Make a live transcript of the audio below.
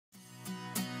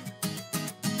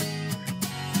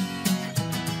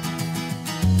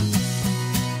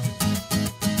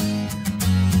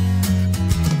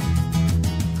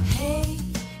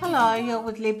Hello, you're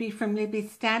with Libby from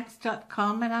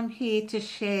libbystamps.com, and I'm here to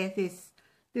share this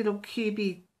little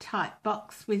cubey type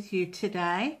box with you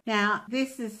today. Now,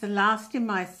 this is the last in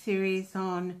my series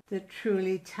on the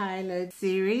Truly Tailored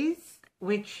series,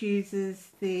 which uses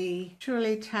the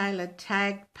Truly Tailored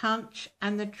tag punch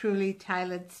and the Truly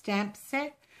Tailored stamp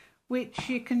set, which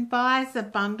you can buy as a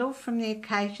bundle from the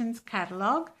Occasions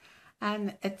catalogue.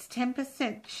 And it's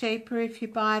 10% cheaper if you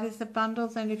buy it as a bundle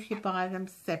than if you buy them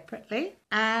separately.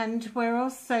 And we're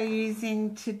also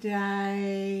using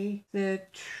today the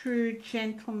True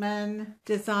Gentleman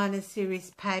Designer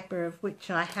Series paper, of which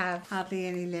I have hardly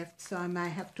any left, so I may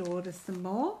have to order some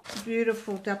more.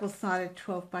 Beautiful double-sided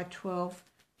 12 by 12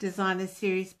 Designer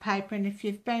Series paper, and if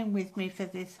you've been with me for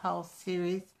this whole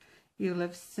series, you'll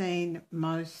have seen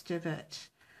most of it.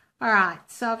 Alright,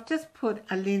 so I've just put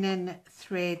a linen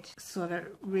thread sort of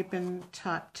ribbon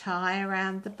type tie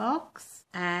around the box,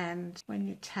 and when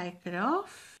you take it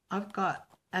off, I've got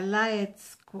a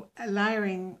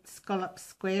layering scallop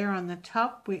square on the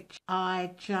top, which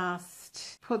I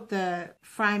just put the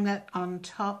framelit on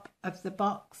top of the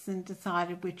box and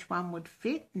decided which one would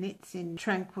fit, and it's in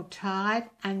Tranquil Tide.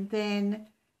 And then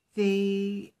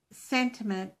the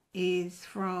sentiment is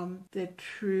from the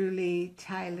Truly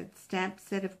Tailored stamp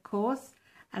set, of course,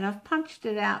 and I've punched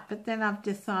it out, but then I've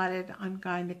decided I'm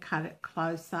going to cut it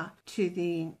closer to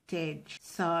the inked edge,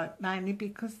 so mainly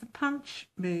because the punch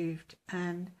moved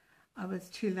and I was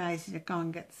too lazy to go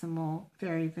and get some more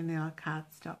very vanilla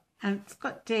cardstock. And it's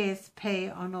got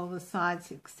DSP on all the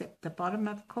sides except the bottom,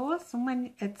 of course, and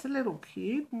when it's a little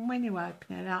cube, and when you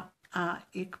open it up,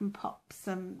 you can pop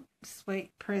some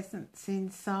sweet presents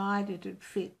inside. It'd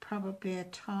fit probably a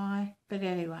tie. But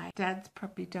anyway, dads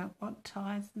probably don't want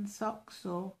ties and socks,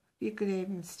 or you could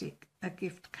even stick a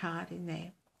gift card in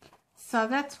there. So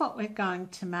that's what we're going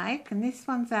to make. And this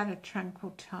one's out of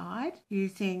Tranquil Tide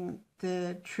using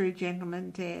the True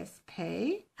Gentleman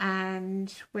DSP.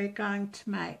 And we're going to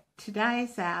make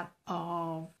today's out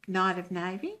of Night of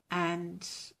Navy and,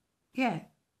 yeah,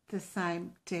 the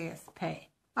same DSP.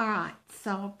 Alright,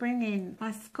 so I'll bring in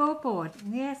my scoreboard.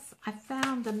 And yes, I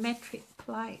found the metric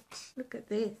plate. Look at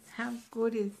this. How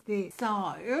good is this?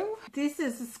 So, this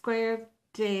is a square of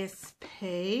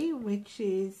DSP, which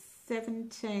is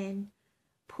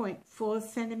 17.4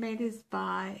 centimetres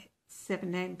by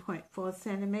 17.4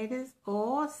 centimetres,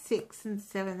 or 6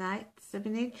 7/8 of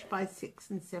an inch by 6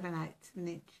 7/8 of an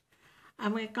inch.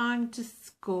 And we're going to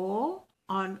score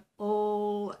on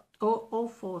all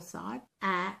four sides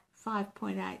at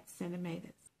 5.8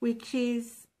 centimetres, which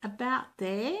is about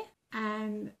there,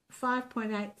 and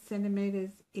 5.8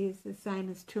 centimetres is the same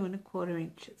as 2 1/4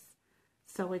 inches.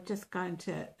 So we're just going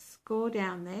to score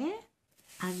down there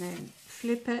and then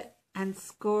flip it and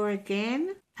score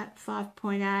again at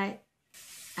 5.8,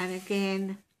 and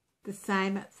again the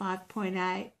same at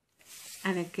 5.8,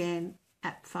 and again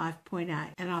at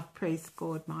 5.8, and I've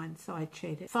pre-scored mine, so I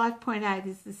cheated. 5.8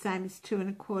 is the same as 2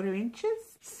 1/4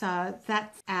 inches, so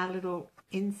that's our little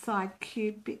inside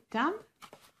cube bit done,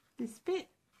 this bit,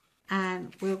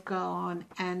 and we'll go on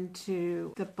and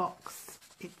do the box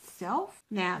itself.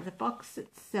 Now the box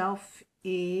itself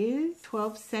is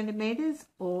 12 centimetres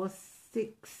or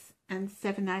 6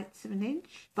 7/8 of an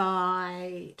inch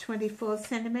by 24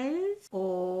 centimetres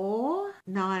or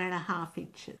 9.5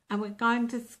 inches. And we're going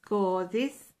to score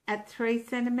this at 3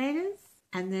 centimetres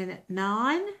and then at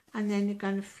 9, and then you're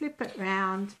going to flip it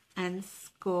round and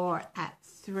score at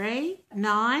 3,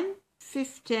 9,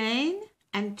 15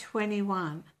 and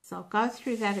 21. So I'll go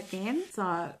through that again.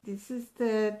 So this is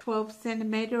the 12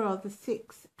 centimetre or the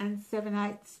 6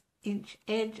 7/8 inch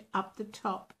edge up the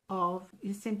top of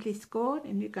your Simply Scored,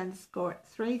 and you're going to score at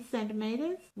 3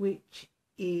 centimetres, which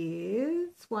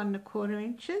is 1 1/4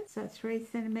 inches, so 3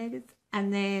 centimetres,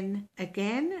 and then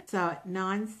again, so at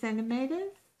 9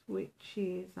 centimetres, which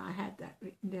is, I had that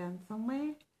written down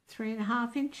somewhere,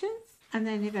 3.5 inches, and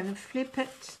then you're going to flip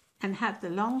it and have the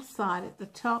long side at the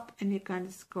top, and you're going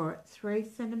to score at 3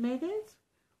 centimetres,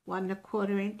 1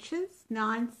 1/4 inches,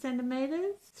 9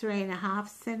 centimetres,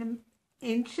 3.5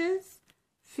 inches,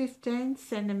 15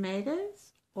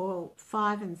 centimetres or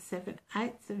 5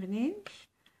 7/8 of an inch,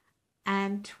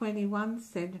 and 21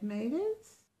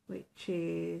 centimetres, which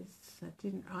is, I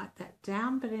didn't write that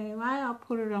down, but anyway, I'll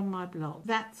put it on my blog.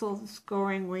 That's all the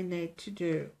scoring we need to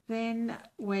do. Then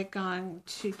we're going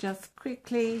to just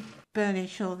quickly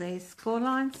burnish all these score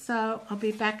lines, so I'll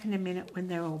be back in a minute when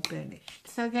they're all burnished.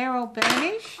 So they're all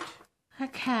burnished.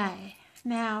 Okay.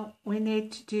 Now we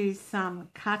need to do some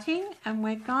cutting, and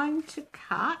we're going to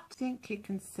cut, I think you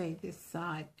can see this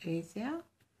side easier.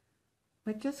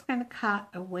 We're just going to cut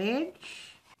a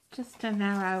wedge, just a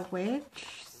narrow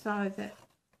wedge, so that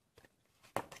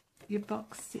your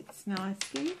box sits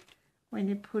nicely when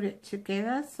you put it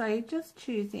together. So you're just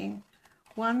choosing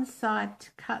one side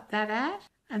to cut that at,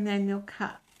 and then you'll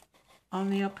cut on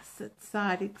the opposite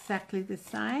side exactly the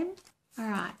same.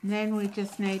 Alright, and then we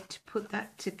just need to put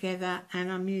that together,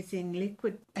 and I'm using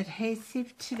liquid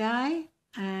adhesive today,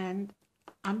 and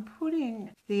I'm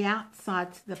putting the outside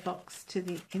of the box to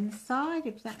the inside,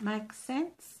 if that makes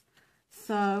sense.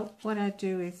 So what I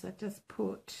do is I just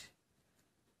put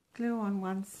glue on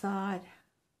one side,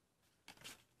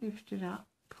 lift it up,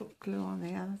 put glue on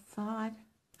the other side,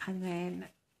 and then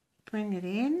bring it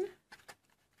in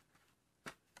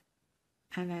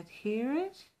and adhere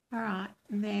it. Alright,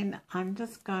 and then I'm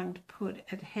just going to put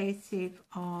adhesive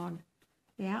on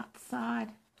the outside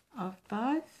of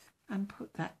both and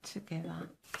put that together.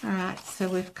 Alright, so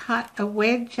we've cut a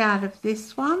wedge out of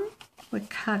this one. We're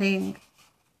cutting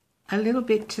a little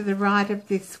bit to the right of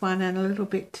this one and a little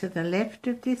bit to the left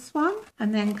of this one,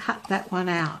 and then cut that one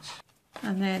out.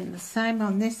 And then the same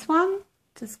on this one,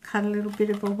 just cut a little bit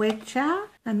of a wedge out,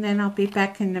 and then I'll be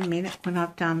back in a minute when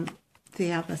I've done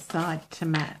the other side to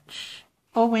match.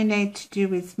 All we need to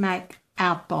do is make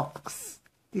our box,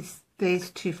 these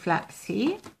two flaps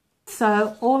here.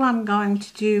 So all I'm going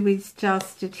to do is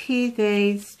just adhere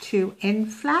these two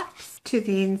end flaps to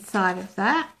the inside of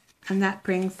that, and that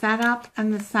brings that up,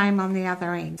 and the same on the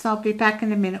other end. So I'll be back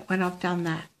in a minute when I've done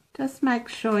that. Just make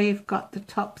sure you've got the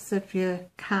tops of your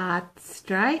card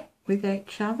straight with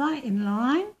each other in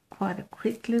line. Quite a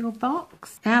quick little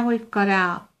box. Now we've got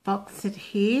our box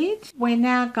adhered. We're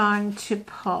now going to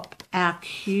pop our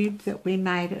cube that we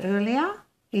made earlier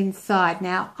inside.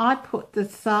 Now I put the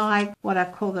side, what I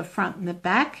call the front and the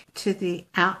back, to the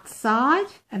outside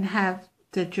and have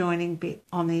the joining bit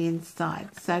on the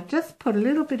inside. So just put a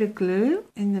little bit of glue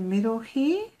in the middle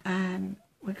here, and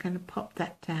we're going to pop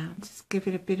that down. Just give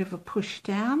it a bit of a push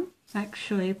down. Make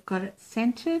sure you've got it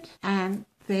centered, and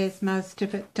there's most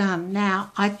of it done.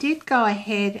 Now I did go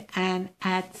ahead and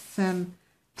add some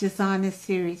designer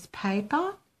series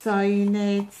paper. So you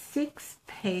need 6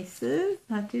 pieces.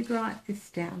 I did write this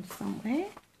down somewhere.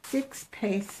 6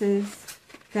 pieces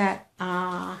that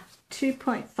are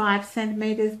 2.5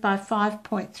 centimeters by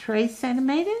 5.3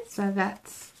 centimeters. So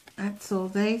that's all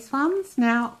these ones.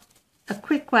 Now a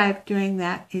quick way of doing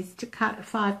that is to cut a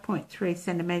 5.3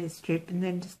 centimeter strip and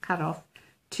then just cut off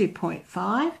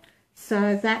 2.5.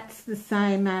 So that's the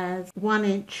same as 1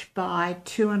 inch by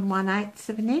 2 1/8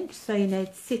 of an inch. So you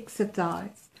need 6 of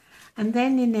those. And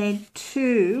then you need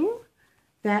 2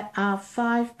 that are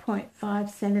 5.5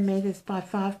 centimetres by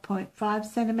 5.5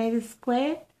 centimetres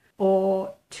squared,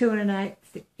 or 2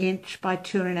 1/8 inch by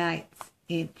 2 1/8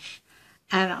 inch.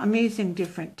 And I'm using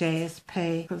different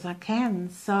DSP because I can.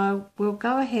 So we'll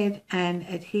go ahead and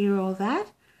adhere all that,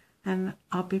 and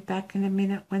I'll be back in a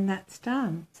minute when that's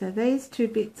done. So these 2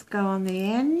 bits go on the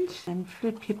end, and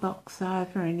flip your box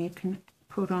over and you can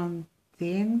put on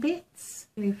the end bits.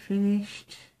 We've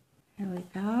finished. There we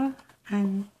go.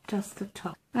 And just the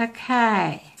top.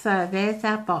 Okay, so there's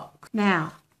our box.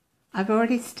 Now, I've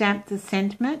already stamped the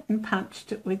sentiment and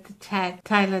punched it with the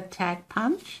tailored tag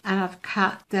punch, and I've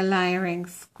cut the layering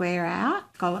square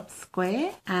out, scallop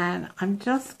square, and I'm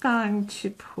just going to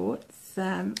put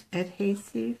some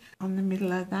adhesive on the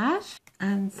middle of that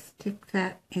and stick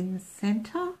that in the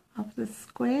center of the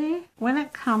square. When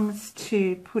it comes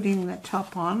to putting the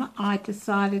top on, I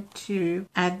decided to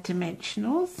add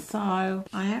dimensionals, so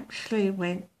I actually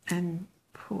went and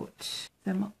put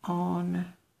them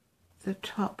on the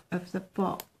top of the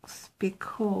box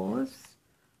because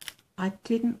I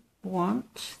didn't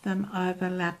want them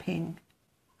overlapping.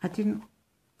 I didn't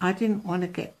want to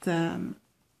get them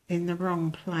in the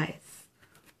wrong place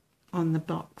on the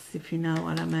box, if you know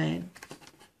what I mean.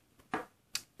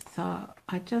 So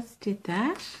I just did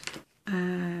that,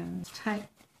 and take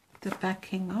the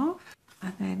backing off,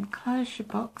 and then close your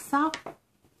box up,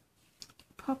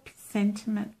 pop your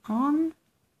sentiment on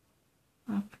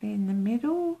roughly in the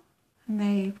middle, and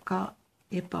there you've got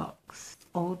your box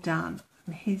all done.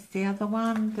 And here's the other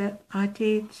one that I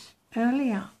did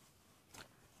earlier.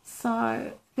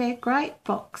 So they're great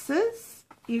boxes.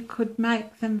 You could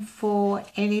make them for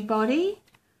anybody.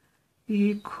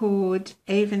 You could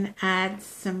even add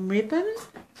some ribbon.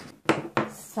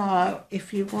 So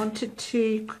if you wanted to,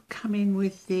 you could come in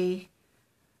with the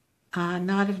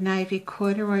Night of Navy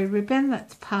corduroy ribbon.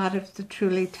 That's part of the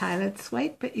Truly Tailored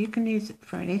suite, but you can use it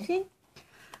for anything.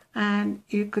 And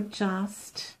you could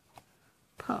just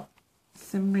pop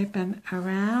some ribbon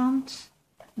around.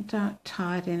 Don't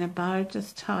tie it in a bow,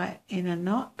 just tie it in a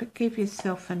knot, but give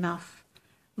yourself enough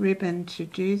ribbon to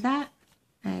do that.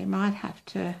 Now you might have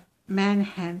to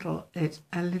manhandle it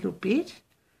a little bit,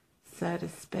 so to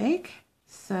speak,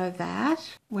 so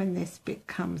that when this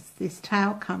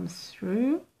tail comes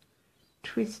through,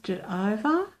 twist it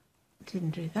over.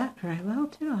 Didn't do that very well,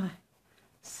 did I?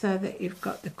 So that you've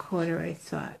got the corduroy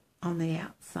side on the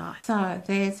outside. So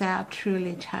there's our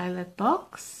truly tailored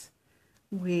box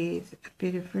with a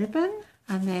bit of ribbon,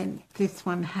 and then this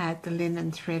one had the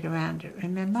linen thread around it,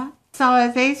 remember?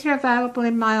 So these are available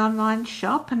in my online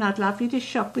shop, and I'd love you to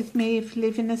shop with me if you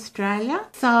live in Australia.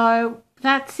 So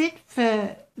that's it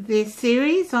for this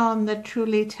series on the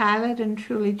Truly Tailored and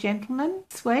Truly Gentleman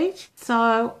suite.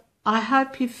 So I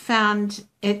hope you found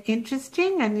it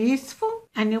interesting and useful,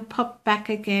 and you'll pop back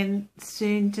again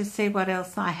soon to see what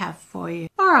else I have for you.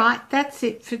 All right, that's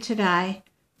it for today.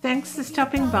 Thanks for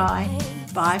stopping by.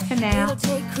 Bye for now. It'll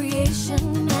take creation,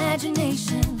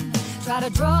 imagination. Try to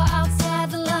draw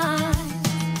outside the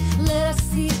line. Let us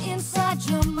see inside.